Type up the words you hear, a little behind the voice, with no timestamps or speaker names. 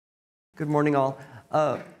Good morning, all.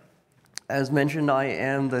 As mentioned, I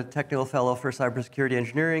am the Technical Fellow for Cybersecurity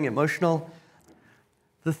Engineering at Motional.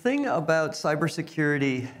 The thing about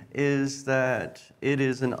cybersecurity is that it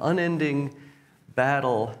is an unending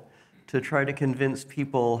battle to try to convince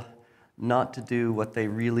people not to do what they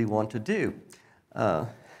really want to do.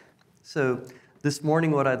 So this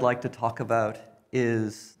morning, what I'd like to talk about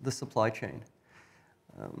is the supply chain.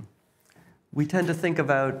 We tend to think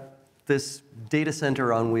about this data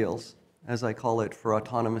center on wheels, as I call it, for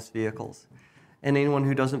autonomous vehicles. And anyone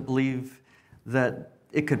who doesn't believe that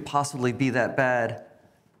it could possibly be that bad,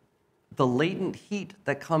 the latent heat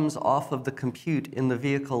that comes off of the compute in the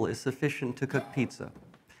vehicle is sufficient to cook pizza.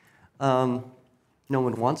 No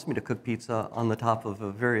one wants me to cook pizza on the top of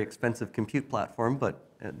a very expensive compute platform, but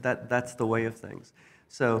that's the way of things.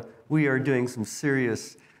 So we are doing some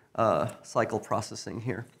serious cycle processing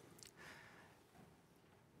here.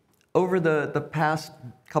 Over the past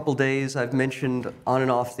couple days, I've mentioned on and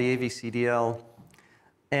off the AVCDL,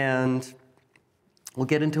 and we'll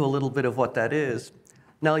get into a little bit of what that is.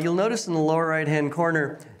 Now, you'll notice in the lower right-hand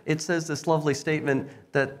corner, it says this lovely statement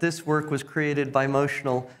that this work was created by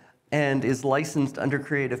Motional and is licensed under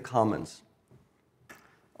Creative Commons.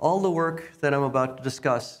 All the work that I'm about to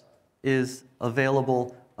discuss is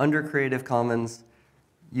available under Creative Commons.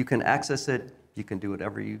 You can access it. You can do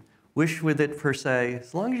whatever you wish with it, per se,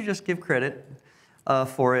 as long as you just give credit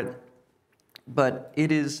for it. But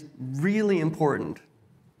it is really important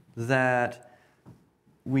that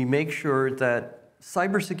we make sure that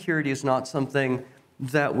cybersecurity is not something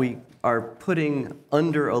that we are putting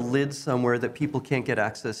under a lid somewhere that people can't get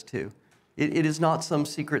access to. It is not some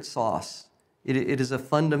secret sauce. It is a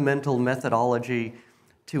fundamental methodology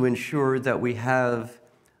to ensure that we have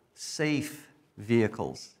safe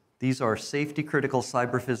vehicles. These are safety-critical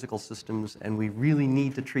cyber-physical systems, and we really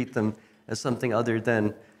need to treat them as something other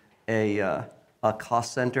than a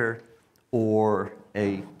cost center or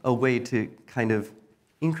a way to kind of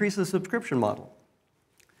increase the subscription model.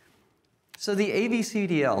 So the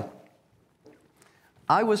AVCDL,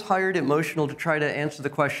 I was hired at Motional to try to answer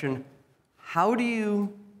the question, how do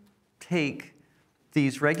you take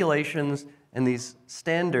these regulations and these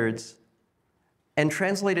standards and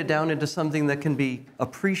translate it down into something that can be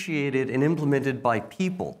appreciated and implemented by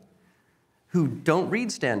people who don't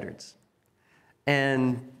read standards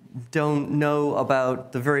and don't know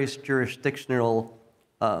about the various jurisdictional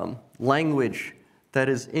language that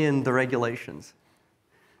is in the regulations.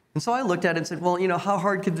 And so I looked at it and said, well, how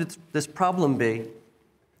hard could this problem be?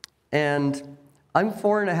 And I'm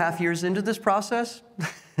 4.5 years into this process,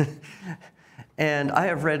 and I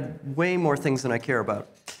have read way more things than I care about.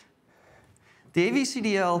 The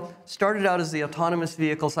AVCDL started out as the Autonomous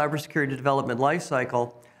Vehicle Cybersecurity Development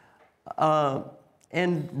Lifecycle,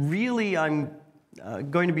 and really I'm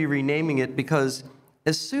going to be renaming it because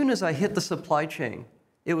as soon as I hit the supply chain,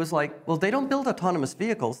 it was like, well, they don't build autonomous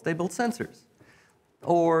vehicles, they build sensors.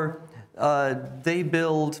 Or they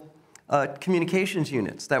build communications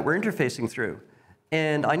units that we're interfacing through,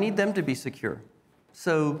 and I need them to be secure.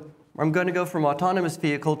 So I'm going to go from autonomous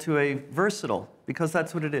vehicle to a versatile, because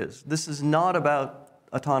that's what it is. This is not about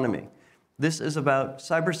autonomy. This is about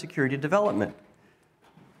cybersecurity development.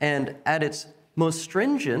 And at its most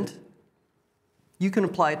stringent, you can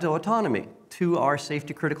apply it to autonomy, to our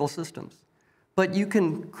safety-critical systems. But you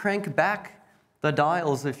can crank back the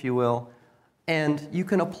dials, if you will, and you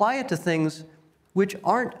can apply it to things which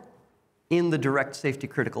aren't in the direct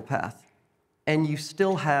safety-critical path. And you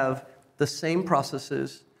still have the same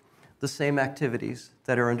processes, the same activities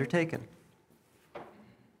that are undertaken.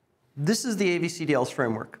 This is the AVCDL's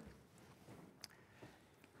framework.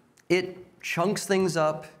 It chunks things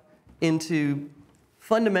up into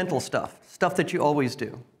fundamental stuff that you always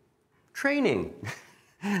do. Training,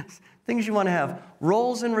 things you want to have,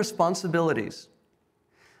 roles and responsibilities.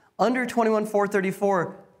 Under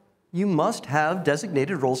 21434, you must have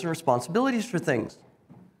designated roles and responsibilities for things.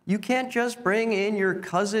 You can't just bring in your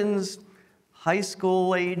cousin's high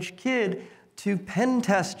school age kid to pen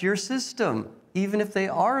test your system, even if they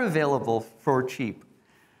are available for cheap.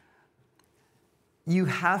 You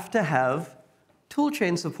have to have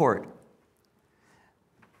toolchain support.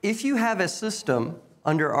 If you have a system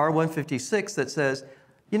under R156 that says,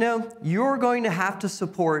 you're going to have to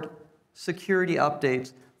support security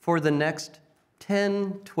updates for the next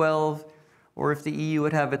 10, 12, or if the EU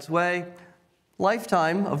would have its way,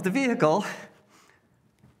 lifetime of the vehicle,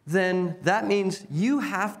 then that means you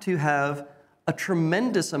have to have a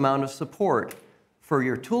tremendous amount of support for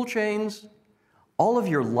your tool chains, all of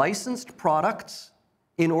your licensed products,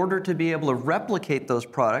 in order to be able to replicate those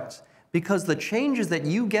products, because the changes that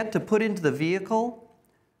you get to put into the vehicle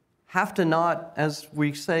have to not, as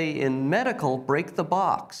we say in medical, break the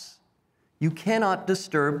box. You cannot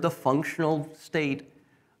disturb the functional state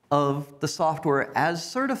of the software as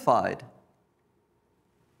certified.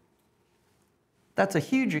 That's a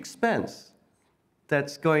huge expense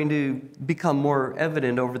that's going to become more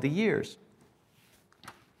evident over the years.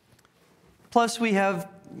 Plus, we have,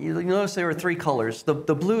 you notice there are 3 colors. The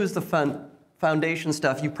blue is the foundation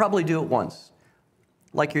stuff. You probably do it once,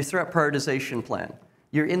 like your threat prioritization plan,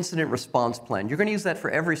 your incident response plan. You're going to use that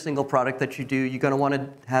for every single product that you do. You're going to want to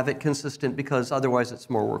have it consistent because otherwise it's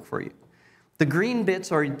more work for you. The green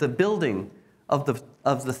bits are the building of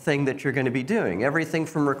the thing that you're going to be doing, everything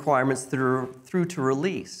from requirements through to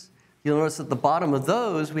release. You'll notice at the bottom of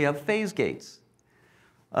those, we have phase gates.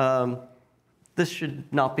 This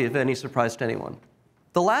should not be of any surprise to anyone.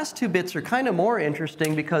 The last 2 bits are kind of more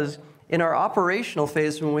interesting because in our operational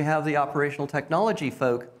phase, when we have the operational technology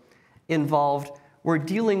folk involved, we're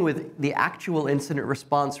dealing with the actual incident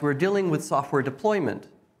response. We're dealing with software deployment.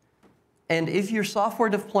 And if your software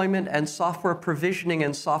deployment and software provisioning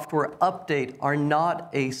and software update are not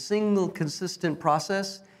a single consistent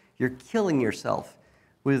process, you're killing yourself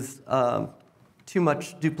with too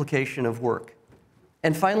much duplication of work.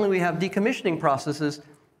 And finally, we have decommissioning processes.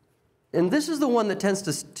 And this is the one that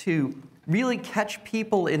tends to really catch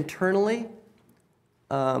people internally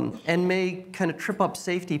and may kind of trip up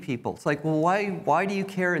safety people. It's like, well, why do you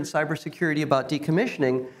care in cybersecurity about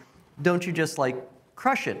decommissioning? Don't you just like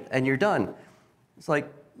crush it and you're done? It's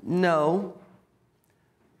like, no.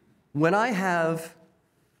 When I have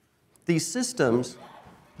these systems,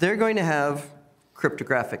 they're going to have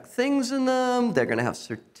cryptographic things in them. They're going to have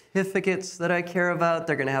certificates that I care about.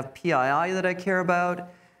 They're going to have PII that I care about.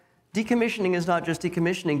 Decommissioning is not just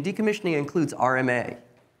decommissioning. Decommissioning includes RMA.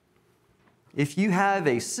 If you have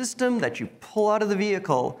a system that you pull out of the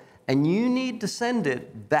vehicle and you need to send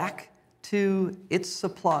it back to its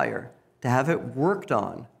supplier to have it worked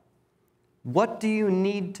on, what do you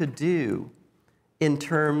need to do in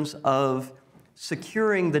terms of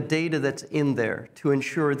securing the data that's in there to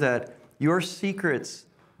ensure that your secrets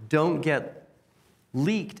don't get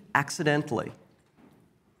leaked accidentally?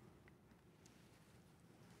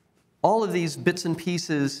 All of these bits and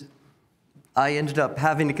pieces I ended up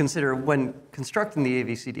having to consider when constructing the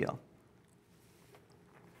AVCDL.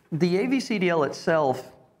 The AVCDL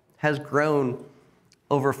itself has grown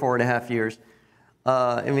over 4.5 years.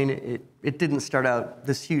 I mean, it didn't start out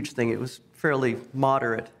this huge thing. It was fairly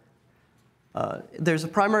moderate. There's a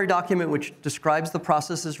primary document which describes the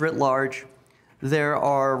processes writ large. There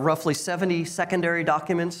are roughly 70 secondary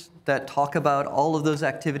documents that talk about all of those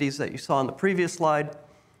activities that you saw on the previous slide.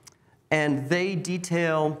 And they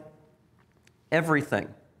detail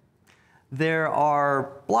everything. There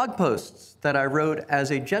are blog posts that I wrote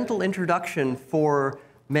as a gentle introduction for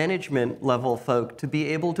management level folk to be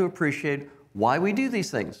able to appreciate why we do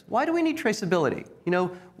these things. Why do we need traceability? You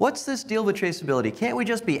know, what's this deal with traceability? Can't we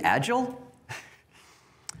just be agile?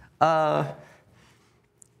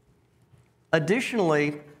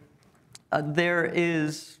 Additionally, there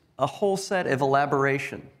is a whole set of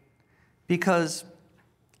elaboration because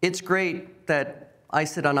it's great that I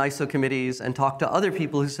sit on ISO committees and talk to other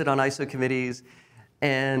people who sit on ISO committees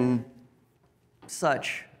and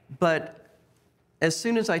such. But as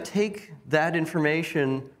soon as I take that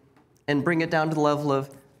information and bring it down to the level of,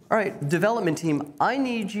 all right, development team, I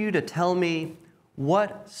need you to tell me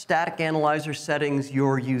what static analyzer settings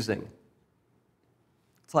you're using.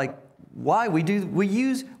 It's like, why? We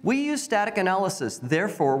use static analysis,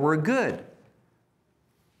 therefore we're good.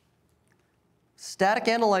 Static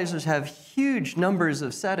analyzers have huge numbers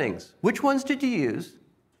of settings. Which ones did you use?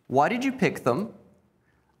 Why did you pick them?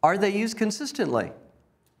 Are they used consistently?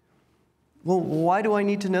 Well, why do I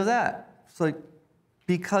need to know that? It's like,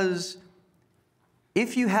 because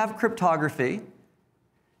if you have cryptography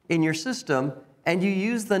in your system and you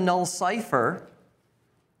use the null cipher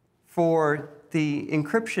for the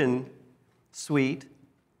encryption suite,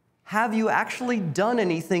 have you actually done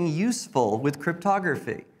anything useful with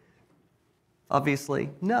cryptography? Obviously,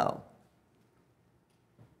 no.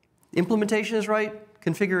 Implementation is right,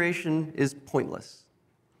 configuration is pointless.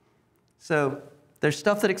 So there's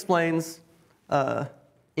stuff that explains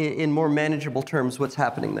in more manageable terms what's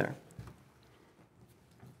happening there.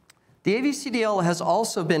 The AVCDL has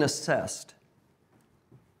also been assessed.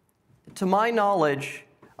 To my knowledge,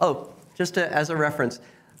 just as a reference,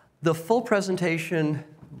 the full presentation,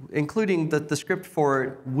 including the script for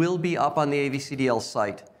it, will be up on the AVCDL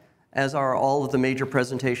site, as are all of the major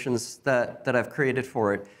presentations that I've created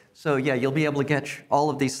for it. So yeah, you'll be able to catch all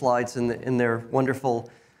of these slides in their wonderful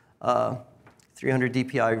 300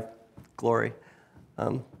 DPI glory.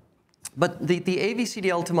 But the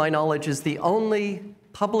AVCDL, to my knowledge, is the only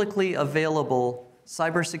publicly available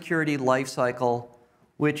cybersecurity lifecycle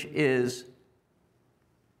which is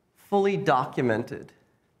fully documented,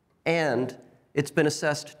 and it's been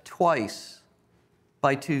assessed twice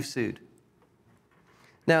by two sued.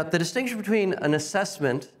 Now, the distinction between an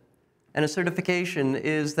assessment and a certification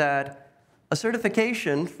is that a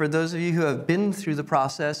certification, for those of you who have been through the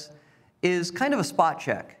process, is kind of a spot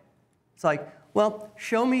check. It's like, well,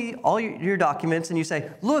 show me all your documents, and you say,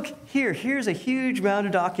 look, here's a huge amount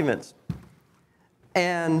of documents.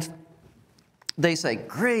 And they say,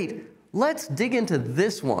 great, let's dig into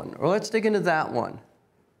this one, or let's dig into that one.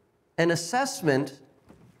 An assessment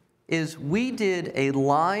is we did a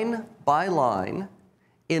line by line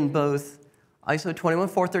in both ISO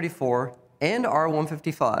 21434 and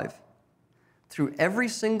R155 through every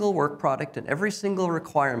single work product and every single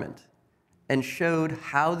requirement and showed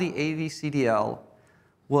how the AVCDL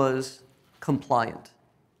was compliant.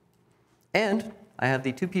 And I have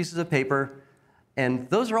the two pieces of paper, and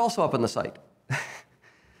those are also up on the site.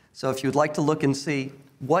 So if you'd like to look and see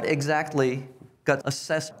what exactly got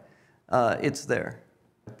assessed, it's there.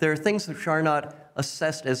 There are things which are not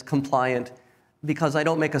assessed as compliant because I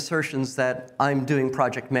don't make assertions that I'm doing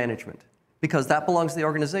project management, because that belongs to the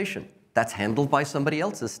organization. That's handled by somebody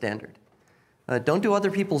else's standard. Don't do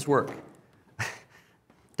other people's work.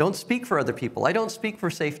 Don't speak for other people. I don't speak for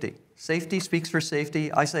safety. Safety speaks for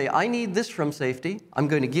safety. I say, I need this from safety. I'm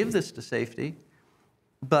going to give this to safety.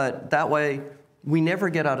 But that way, we never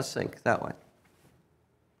get out of sync that way.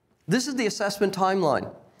 This is the assessment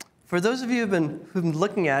timeline. For those of you who've been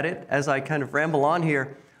looking at it, as I kind of ramble on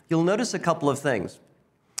here, you'll notice a couple of things.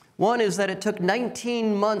 One is that it took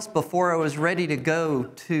 19 months before I was ready to go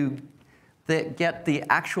to get the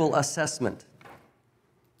actual assessment.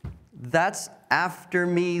 That's after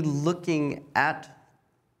me looking at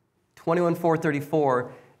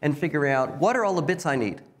 21434 and figuring out what are all the bits I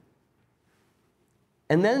need.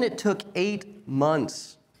 And then it took 8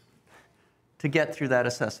 months to get through that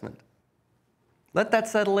assessment. Let that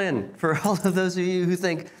settle in for all of those of you who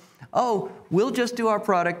think, oh, we'll just do our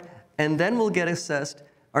product and then we'll get assessed,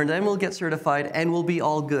 or then we'll get certified and we'll be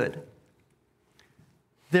all good.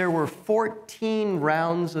 There were 14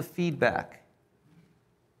 rounds of feedback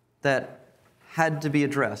that had to be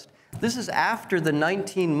addressed. This is after the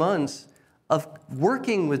 19 months of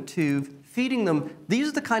working with TÜV, feeding them. These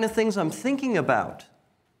are the kind of things I'm thinking about.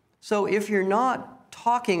 So if you're not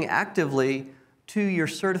talking actively to your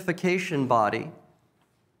certification body,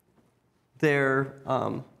 their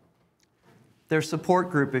support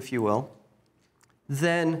group, if you will,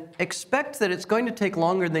 then expect that it's going to take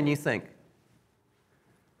longer than you think.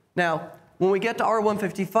 Now, when we get to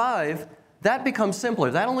R155, that becomes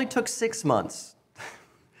simpler. That only took 6 months.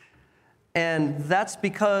 And that's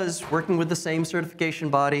because working with the same certification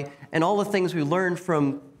body and all the things we learned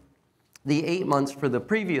from the 8 months for the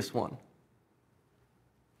previous one.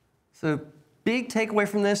 So big takeaway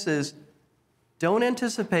from this is don't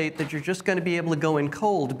anticipate that you're just going to be able to go in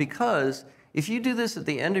cold, because if you do this at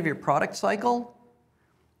the end of your product cycle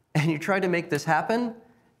and you try to make this happen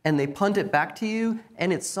and they punt it back to you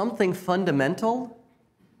and it's something fundamental.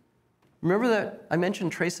 Remember that I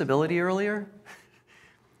mentioned traceability earlier?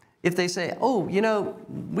 If they say, oh, you know,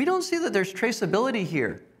 we don't see that there's traceability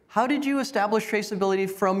here. How did you establish traceability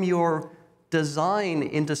from your design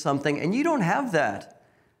into something and you don't have that?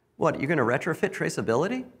 What, you're going to retrofit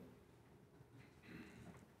traceability?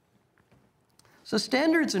 So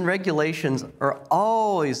standards and regulations are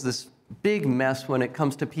always this big mess when it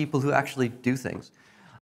comes to people who actually do things.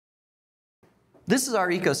 This is our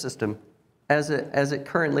ecosystem as it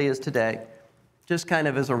currently is today, just kind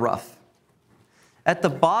of as a rough. At the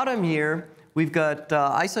bottom here, we've got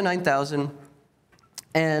ISO 9000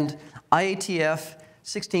 and IATF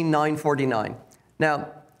 16949.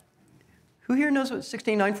 Now, who here knows what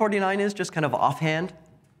 16949 is, just kind of offhand?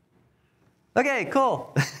 Okay,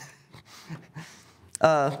 cool.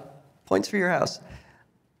 Points for your house.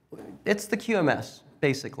 It's the QMS,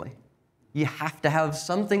 basically. You have to have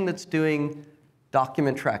something that's doing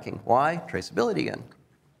document tracking. Why? Traceability again.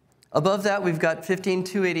 Above that, we've got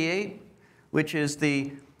 15288, which is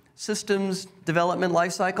the systems development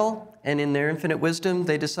lifecycle. And in their infinite wisdom,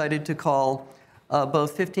 they decided to call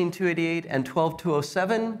both 15288 and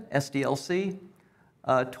 12207 SDLC.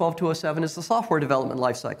 12207 is the software development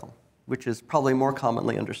lifecycle, which is probably more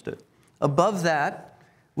commonly understood. Above that,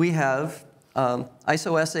 we have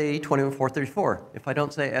ISO SAE 21434. If I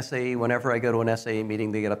don't say SAE whenever I go to an SAE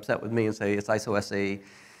meeting, they get upset with me and say it's ISO SAE.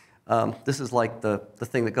 This is like the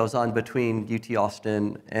thing that goes on between UT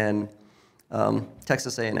Austin and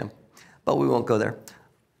Texas A&M, but we won't go there.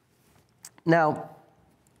 Now,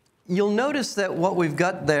 you'll notice that what we've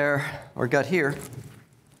got there, or got here,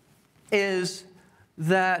 is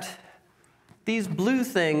that these blue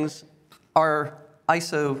things are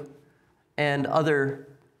ISO and other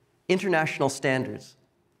international standards.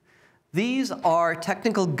 These are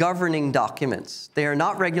technical governing documents. They are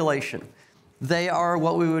not regulation. They are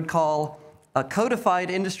what we would call codified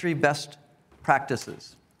industry best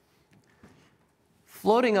practices.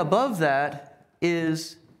 Floating above that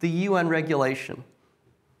is the UN regulation.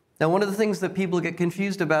 Now, one of the things that people get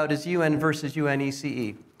confused about is UN versus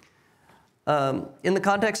UNECE. In the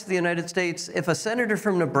context of the United States, if a senator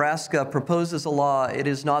from Nebraska proposes a law, it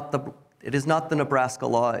is not the Nebraska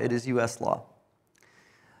law, it is US law.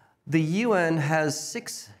 The UN has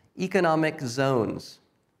 6 economic zones.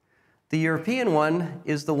 The European one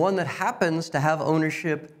is the one that happens to have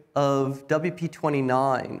ownership of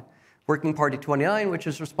WP29, Working Party 29, which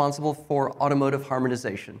is responsible for automotive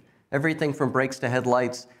harmonization. Everything from brakes to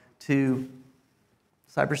headlights to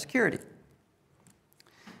cybersecurity.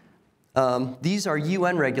 These are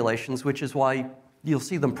UN regulations, which is why you'll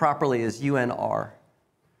see them properly as UNR.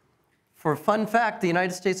 For a fun fact, the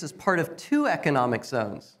United States is part of 2 economic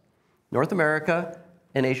zones, North America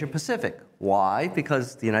and Asia Pacific. Why?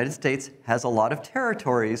 Because the United States has a lot of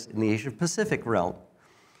territories in the Asia Pacific realm.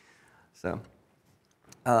 So,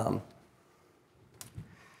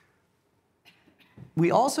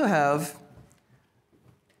 we also have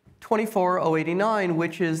 24089,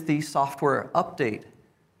 which is the software update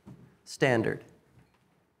standard.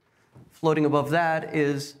 Floating above that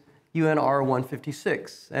is UNR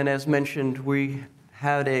 156. And as mentioned, we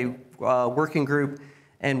had a working group,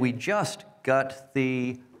 and we just got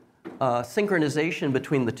the synchronization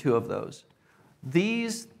between the 2 of those.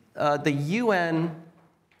 These, the UN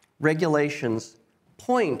regulations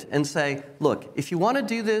point and say, look, if you want to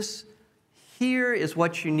do this, here is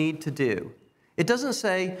what you need to do. It doesn't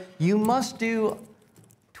say you must do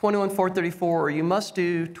 21434 or you must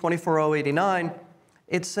do 24089.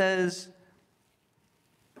 It says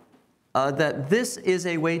that this is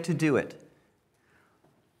a way to do it.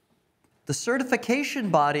 The certification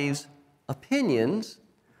body's opinions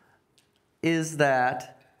is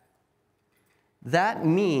that that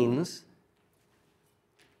means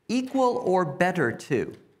equal or better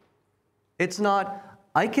to. It's not,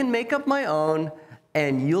 I can make up my own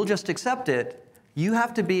and you'll just accept it. You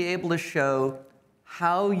have to be able to show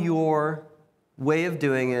how your way of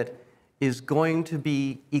doing it is going to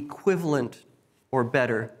be equivalent or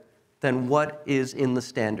better than what is in the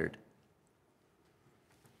standard.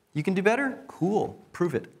 You can do better? Cool,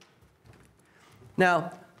 prove it.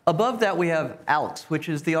 Now, above that we have ALKS, which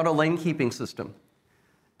is the auto lane keeping system.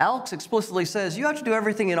 ALKS explicitly says you have to do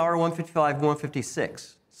everything in R155 and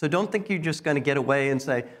 156. So don't think you're just going to get away and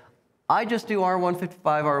say, I just do R155,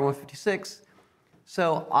 R156,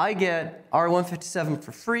 so I get R157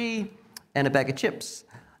 for free and a bag of chips.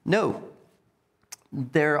 No.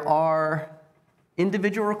 There are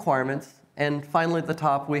individual requirements, and finally at the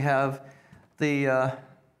top we have the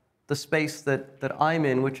space that I'm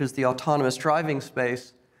in, which is the autonomous driving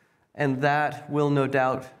space, and that will no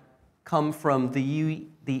doubt come from the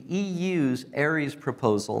EU's ARIES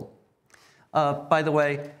proposal. By the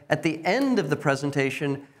way, at the end of the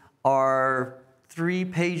presentation are 3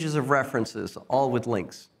 pages of references, all with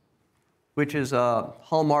links, which is a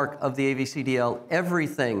hallmark of the AVCDL.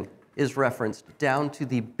 Everything is referenced down to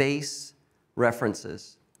the base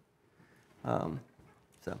references.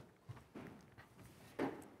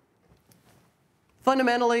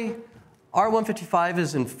 Fundamentally, R155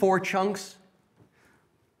 is in 4 chunks.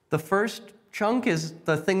 The first chunk is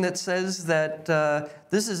the thing that says that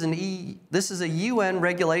this is a UN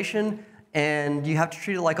regulation, and you have to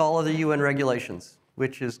treat it like all other UN regulations,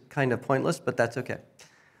 which is kind of pointless, but that's okay.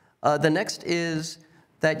 The next is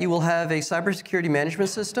that you will have a cybersecurity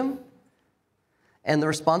management system, and the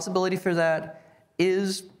responsibility for that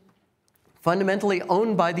is fundamentally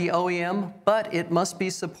owned by the OEM, but it must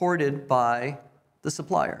be supported by the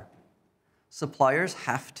supplier. Suppliers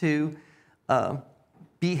have to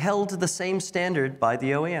be held to the same standard by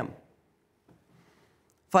the OEM.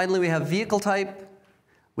 Finally, we have vehicle type,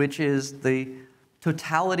 which is the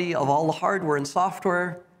totality of all the hardware and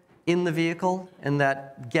software in the vehicle, and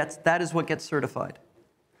that is what gets certified.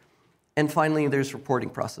 And finally, there's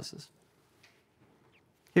reporting processes.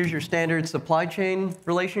 Here's your standard supply chain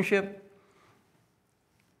relationship.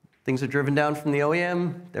 Things are driven down from the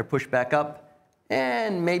OEM, they're pushed back up,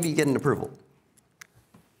 and maybe you get an approval.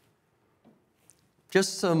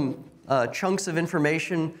 Just some chunks of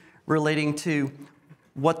information relating to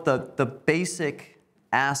what the basic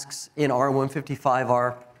asks in R155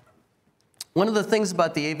 are. One of the things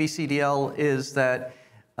about the AVCDL is that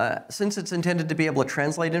since it's intended to be able to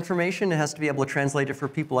translate information, it has to be able to translate it for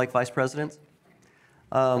people like vice presidents.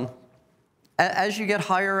 As you get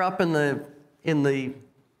higher up in the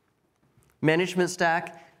management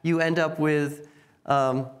stack, you end up with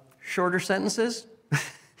shorter sentences.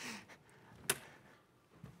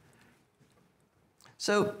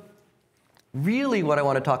 So really what I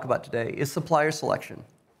want to talk about today is supplier selection.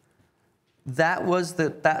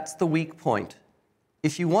 That's the weak point.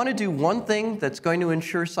 If you want to do one thing that's going to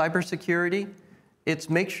ensure cybersecurity, it's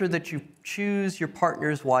make sure that you choose your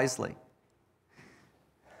partners wisely.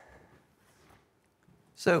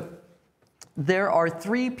 So there are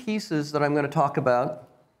 3 pieces that I'm going to talk about,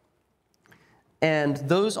 and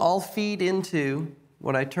those all feed into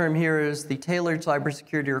what I term here as the tailored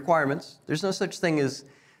cybersecurity requirements. There's no such thing as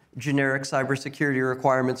generic cybersecurity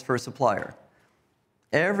requirements for a supplier.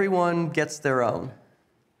 Everyone gets their own.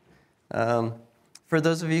 For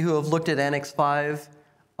those of you who have looked at Annex 5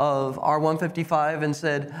 of R155 and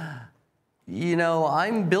said, you know,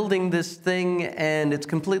 I'm building this thing and it's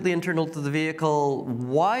completely internal to the vehicle,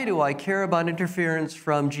 why do I care about interference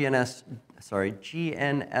from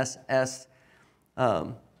GNSS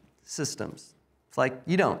systems? It's like,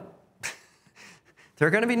 you don't. There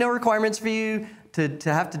are going to be no requirements for you to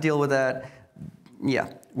have to deal with that.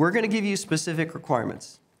 Yeah, we're going to give you specific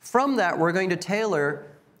requirements. From that, we're going to tailor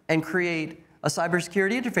and create a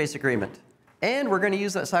cybersecurity interface agreement. And we're going to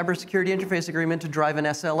use that cybersecurity interface agreement to drive an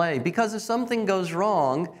SLA. Because if something goes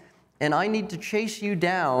wrong and I need to chase you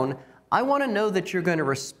down, I want to know that you're going to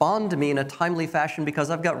respond to me in a timely fashion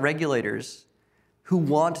because I've got regulators who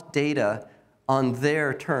want data on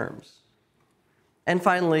their terms. And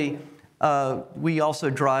finally, we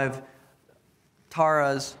also drive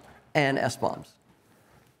TARAs and SBOMs.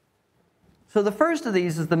 So the first of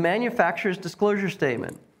these is the manufacturer's disclosure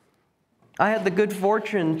statement. I had the good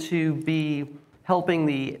fortune to be helping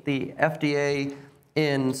the FDA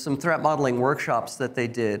in some threat modeling workshops that they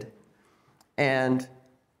did, and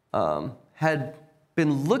had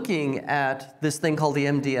been looking at this thing called the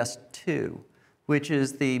MDS2, which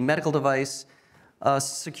is the Medical Device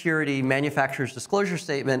Security Manufacturer's Disclosure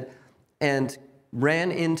Statement, and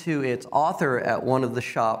ran into its author at one of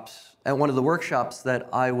the workshops that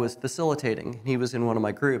I was facilitating. He was in one of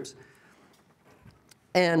my groups.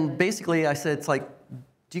 And basically I said, it's like,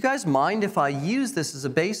 do you guys mind if I use this as a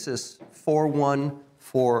basis for one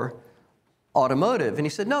for automotive? And he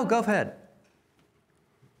said, no, go ahead.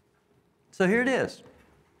 So here it is.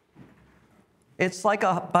 It's like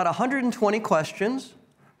about 120 questions.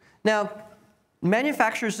 Now,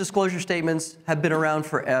 manufacturers' disclosure statements have been around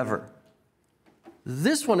forever.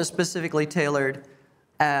 This one is specifically tailored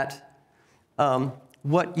at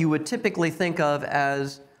what you would typically think of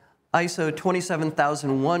as ISO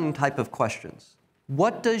 27001 type of questions.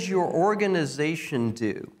 What does your organization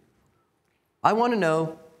do? I want to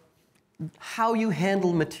know how you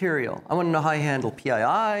handle material. I want to know how you handle PII.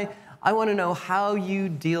 I want to know how you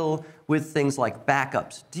deal with things like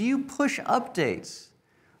backups. Do you push updates?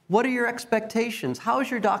 What are your expectations? How is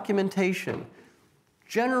your documentation?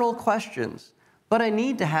 General questions, but I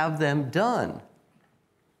need to have them done.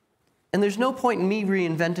 And there's no point in me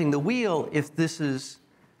reinventing the wheel if this is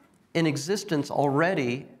in existence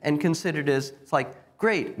already and considered as, it's like,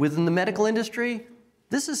 great, within the medical industry,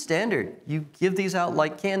 this is standard. You give these out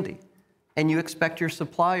like candy, and you expect your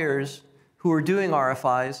suppliers who are doing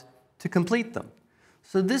RFIs to complete them.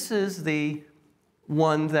 So this is the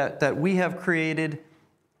one that we have created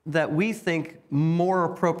that we think more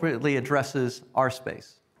appropriately addresses our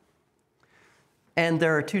space. And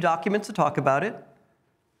there are 2 documents to talk about it.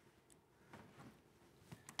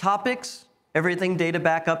 Topics: everything data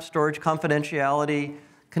backup, storage, confidentiality,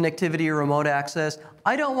 connectivity, or remote access.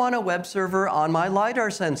 I don't want a web server on my LiDAR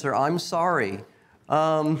sensor. I'm sorry.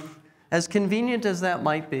 As convenient as that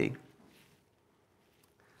might be.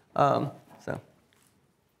 The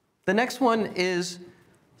next one is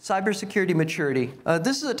cybersecurity maturity.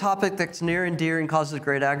 This is a topic that's near and dear and causes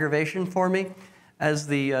great aggravation for me as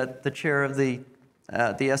the chair of the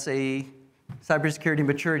SAE Cybersecurity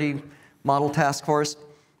Maturity Model Task Force.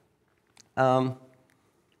 I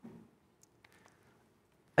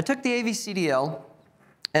took the AVCDL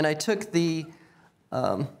and I took the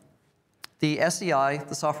SEI,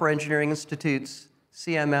 the Software Engineering Institute's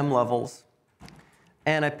CMM levels,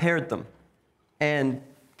 and I paired them and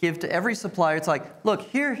give to every supplier. It's like, look,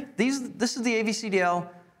 here, this is the AVCDL.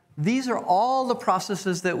 These are all the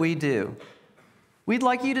processes that we do. We'd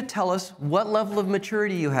like you to tell us what level of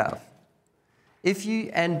maturity you have.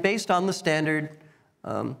 And based on the standard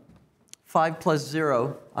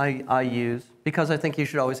 5+0 I use, because I think you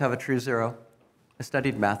should always have a true zero. I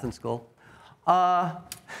studied math in school,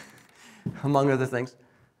 among other things.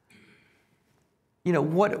 You know,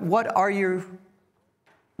 what are you,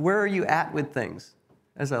 where are you at with things,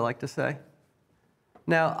 as I like to say?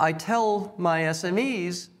 Now, I tell my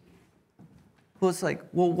SMEs, well, it's like,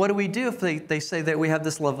 well, what do we do if they say that we have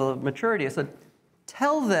this level of maturity? I said,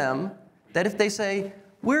 tell them that if they say,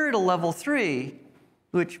 we're at a level 3,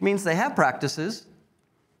 which means they have practices,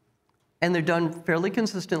 and they're done fairly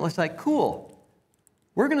consistently, it's like, cool,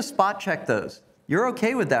 we're going to spot check those. You're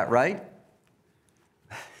okay with that, right?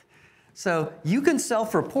 So you can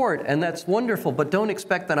self-report, and that's wonderful, but don't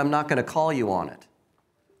expect that I'm not going to call you on it.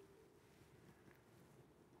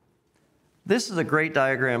 This is a great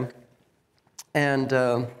diagram. And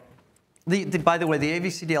by the way, the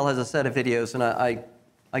AVCDL has a set of videos, and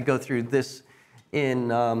I go through this in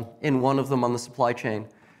one of them on the supply chain,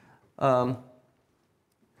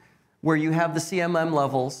 where you have the CMM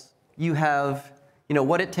levels, you have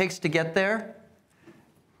what it takes to get there.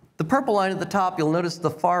 The purple line at the top, you'll notice the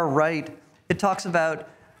far right, it talks about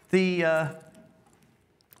the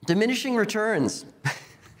diminishing returns.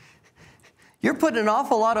 You're putting an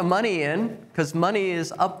awful lot of money in, because money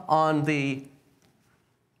is up on the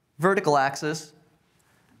vertical axis,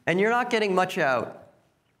 and you're not getting much out.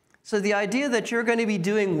 So the idea that you're going to be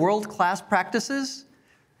doing world-class practices,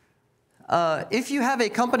 if you have a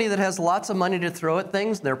company that has lots of money to throw at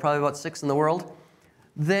things, there are probably about 6 in the world,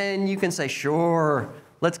 then you can say, sure,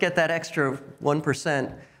 let's get that extra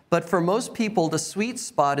 1%. But for most people, the sweet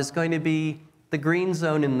spot is going to be the green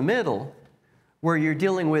zone in the middle, where you're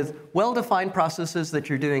dealing with well-defined processes that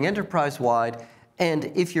you're doing enterprise-wide. And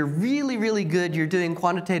if you're really, really good, you're doing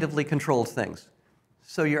quantitatively controlled things.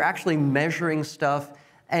 So you're actually measuring stuff,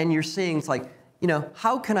 and you're seeing, it's like,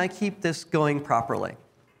 how can I keep this going properly?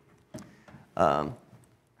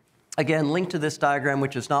 Again, link to this diagram,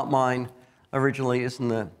 which is not mine originally, is in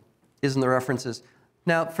the references.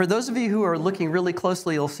 Now, for those of you who are looking really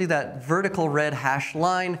closely, you'll see that vertical red hash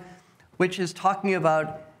line, which is talking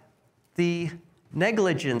about the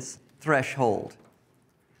negligence threshold.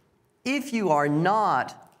 If you are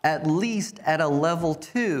not at least at a level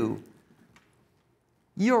 2,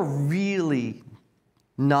 you're really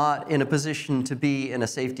not in a position to be in a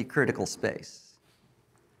safety critical space.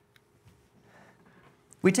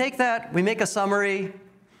 We take that, we make a summary,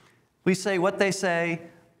 we say what they say,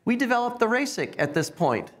 we develop the RASIC at this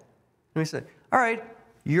point. And we say, all right,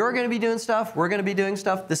 you're going to be doing stuff, we're going to be doing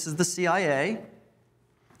stuff, this is the CIA.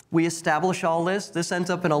 We establish all this. This ends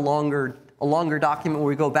up in a longer document where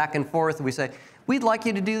we go back and forth, and we say, we'd like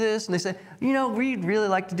you to do this. And they say, we'd really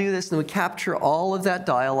like to do this. And we capture all of that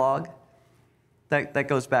dialogue that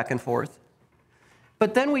goes back and forth.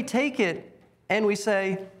 But then we take it and we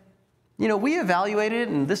say, we evaluated it,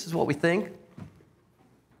 and this is what we think.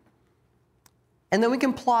 And then we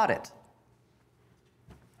can plot it.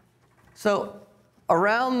 So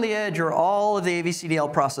around the edge are all of the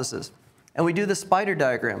AVCDL processes. And we do the spider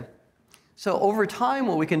diagram. So over time,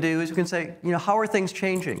 what we can do is we can say, how are things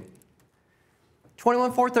changing?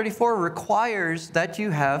 21434 requires that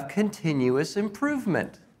you have continuous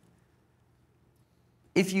improvement.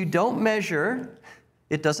 If you don't measure,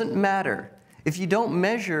 it doesn't matter. If you don't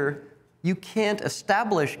measure, you can't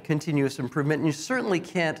establish continuous improvement, and you certainly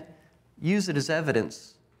can't use it as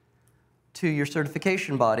evidence to your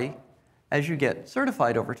certification body as you get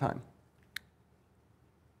certified over time.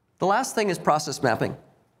 The last thing is process mapping.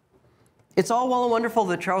 It's all well and wonderful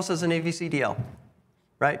that Charles has an AVCDL,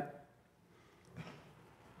 right?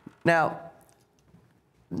 Now,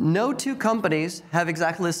 no two companies have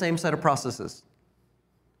exactly the same set of processes.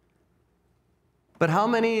 But how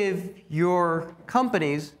many of your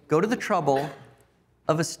companies go to the trouble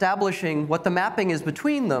of establishing what the mapping is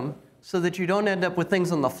between them so that you don't end up with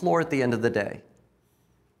things on the floor at the end of the day?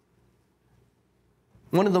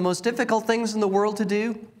 One of the most difficult things in the world to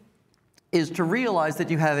do is to realize that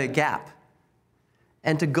you have a gap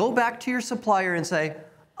and to go back to your supplier and say,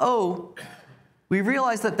 oh, we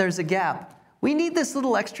realize that there's a gap. We need this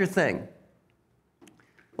little extra thing.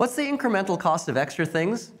 What's the incremental cost of extra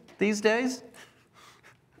things these days?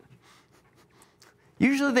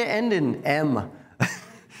 Usually they end in M.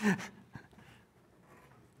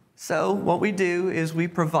 So what we do is we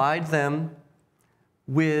provide them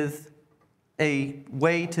with a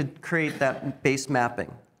way to create that base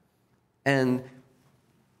mapping. And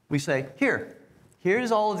we say,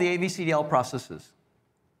 here's all of the AVCDL processes.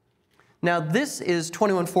 Now this is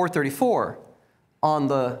 21434 on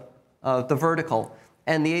the vertical,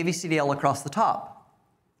 and the AVCDL across the top.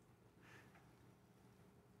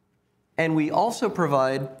 And we also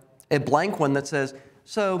provide a blank one that says,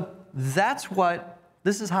 so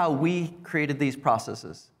this is how we created these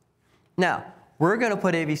processes. Now, we're going to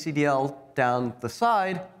put AVCDL down the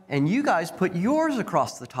side, and you guys put yours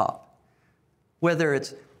across the top. Whether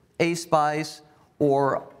it's ASPICE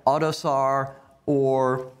or AutoSAR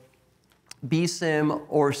or BSIM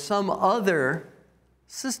or some other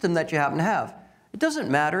system that you happen to have. It doesn't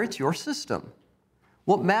matter, it's your system.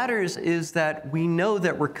 What matters is that we know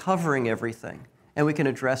that we're covering everything and we can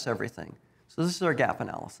address everything. So this is our gap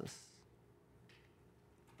analysis.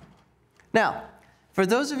 Now, for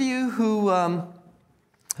those of you who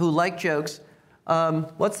like jokes,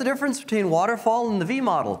 what's the difference between waterfall and the V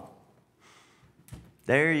model?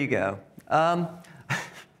 There you go.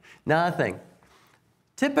 Nothing.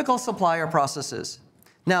 Typical supplier processes.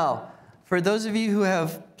 Now, for those of you who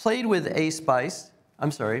have played with ASPICE,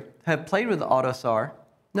 have played with AutoSAR,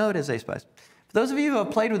 no, it is ASPICE. For those of you who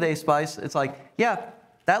have played with ASPICE, it's like, yeah,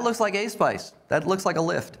 that looks like ASPICE. That looks like a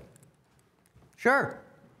lift. Sure.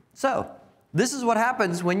 So, this is what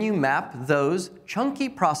happens when you map those chunky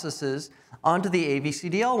processes onto the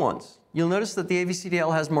AVCDL ones. You'll notice that the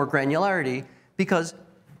AVCDL has more granularity because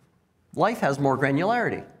life has more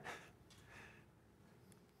granularity.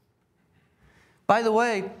 By the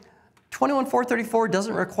way, 21434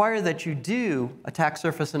 doesn't require that you do attack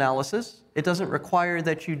surface analysis. It doesn't require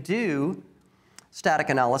that you do static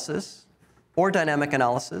analysis or dynamic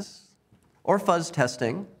analysis or fuzz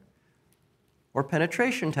testing or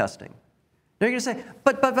penetration testing. Now you're going to say,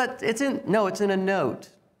 but it's in a note.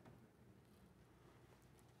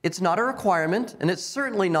 It's not a requirement, and it's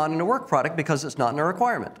certainly not in a work product because it's not in a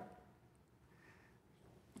requirement.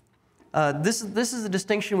 This is a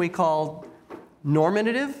distinction we call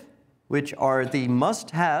normative, which are the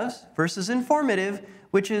must-haves, versus informative,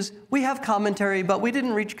 which is we have commentary, but we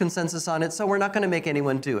didn't reach consensus on it, so we're not going to make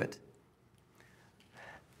anyone do it.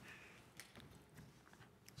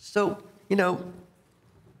 So,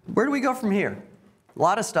 where do we go from here? A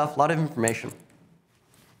lot of stuff, a lot of information.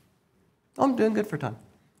 Oh, I'm doing good for time.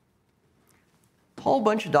 A whole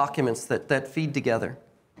bunch of documents that feed together,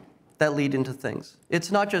 that lead into things.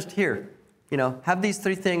 It's not just here, have these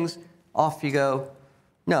 3 things, off you go.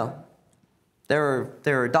 No. There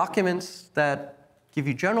are documents that give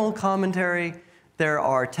you general commentary. There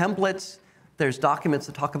are templates. There's documents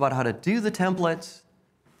that talk about how to do the templates.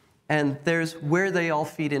 And there's where they all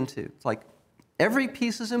feed into. It's like, every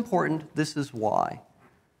piece is important. This is why.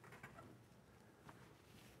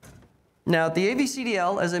 Now, the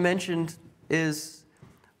AVCDL, as I mentioned, is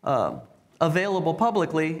available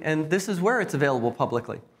publicly, and this is where it's available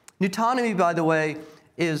publicly. Nutonomy, by the way,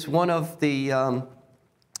 is one of the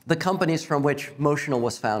companies from which Motional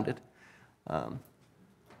was founded. And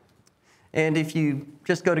if you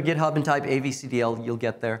just go to GitHub and type AVCDL, you'll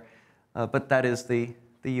get there. But that is the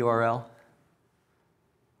URL.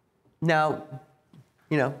 Now,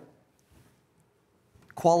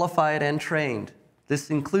 qualified and trained.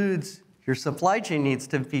 This includes your supply chain needs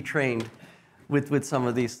to be trained with some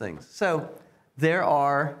of these things. So there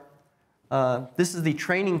are, this is the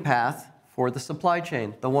training path for the supply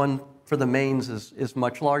chain. The one for the mains is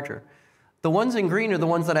much larger. The ones in green are the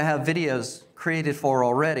ones that I have videos created for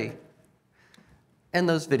already. And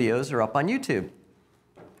those videos are up on YouTube.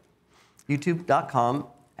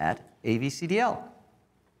 youtube.com/AVCDL.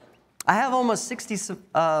 I have almost 60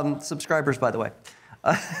 subscribers, by the way.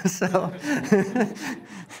 So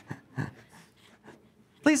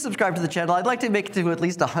please subscribe to the channel. I'd like to make it to at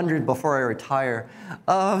least 100 before I retire.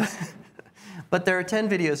 But there are 10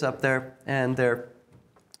 videos up there, and they're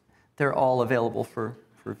all available for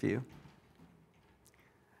view.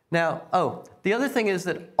 Now, the other thing is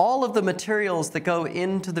that all of the materials that go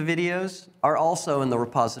into the videos are also in the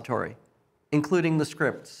repository, including the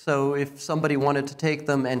scripts. So if somebody wanted to take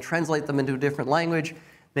them and translate them into a different language,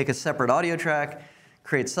 make a separate audio track,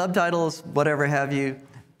 create subtitles, whatever have you,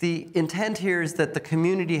 the intent here is that the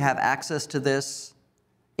community have access to this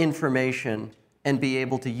information and be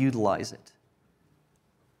able to utilize it.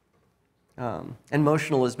 And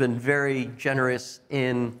Motional has been very generous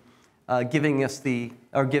in giving me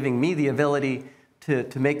the ability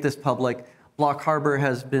to make this public. Block Harbor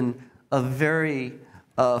has been a very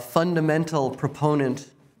fundamental proponent,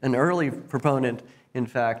 an early proponent, in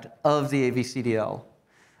fact, of the AVCDL,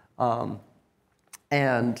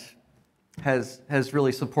 and has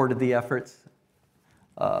really supported the efforts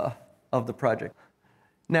of the project.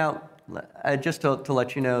 Now, just to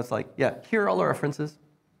let you know, it's like, yeah, here are all the references.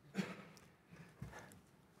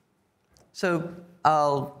 So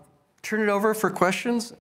I'll turn it over for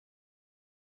questions.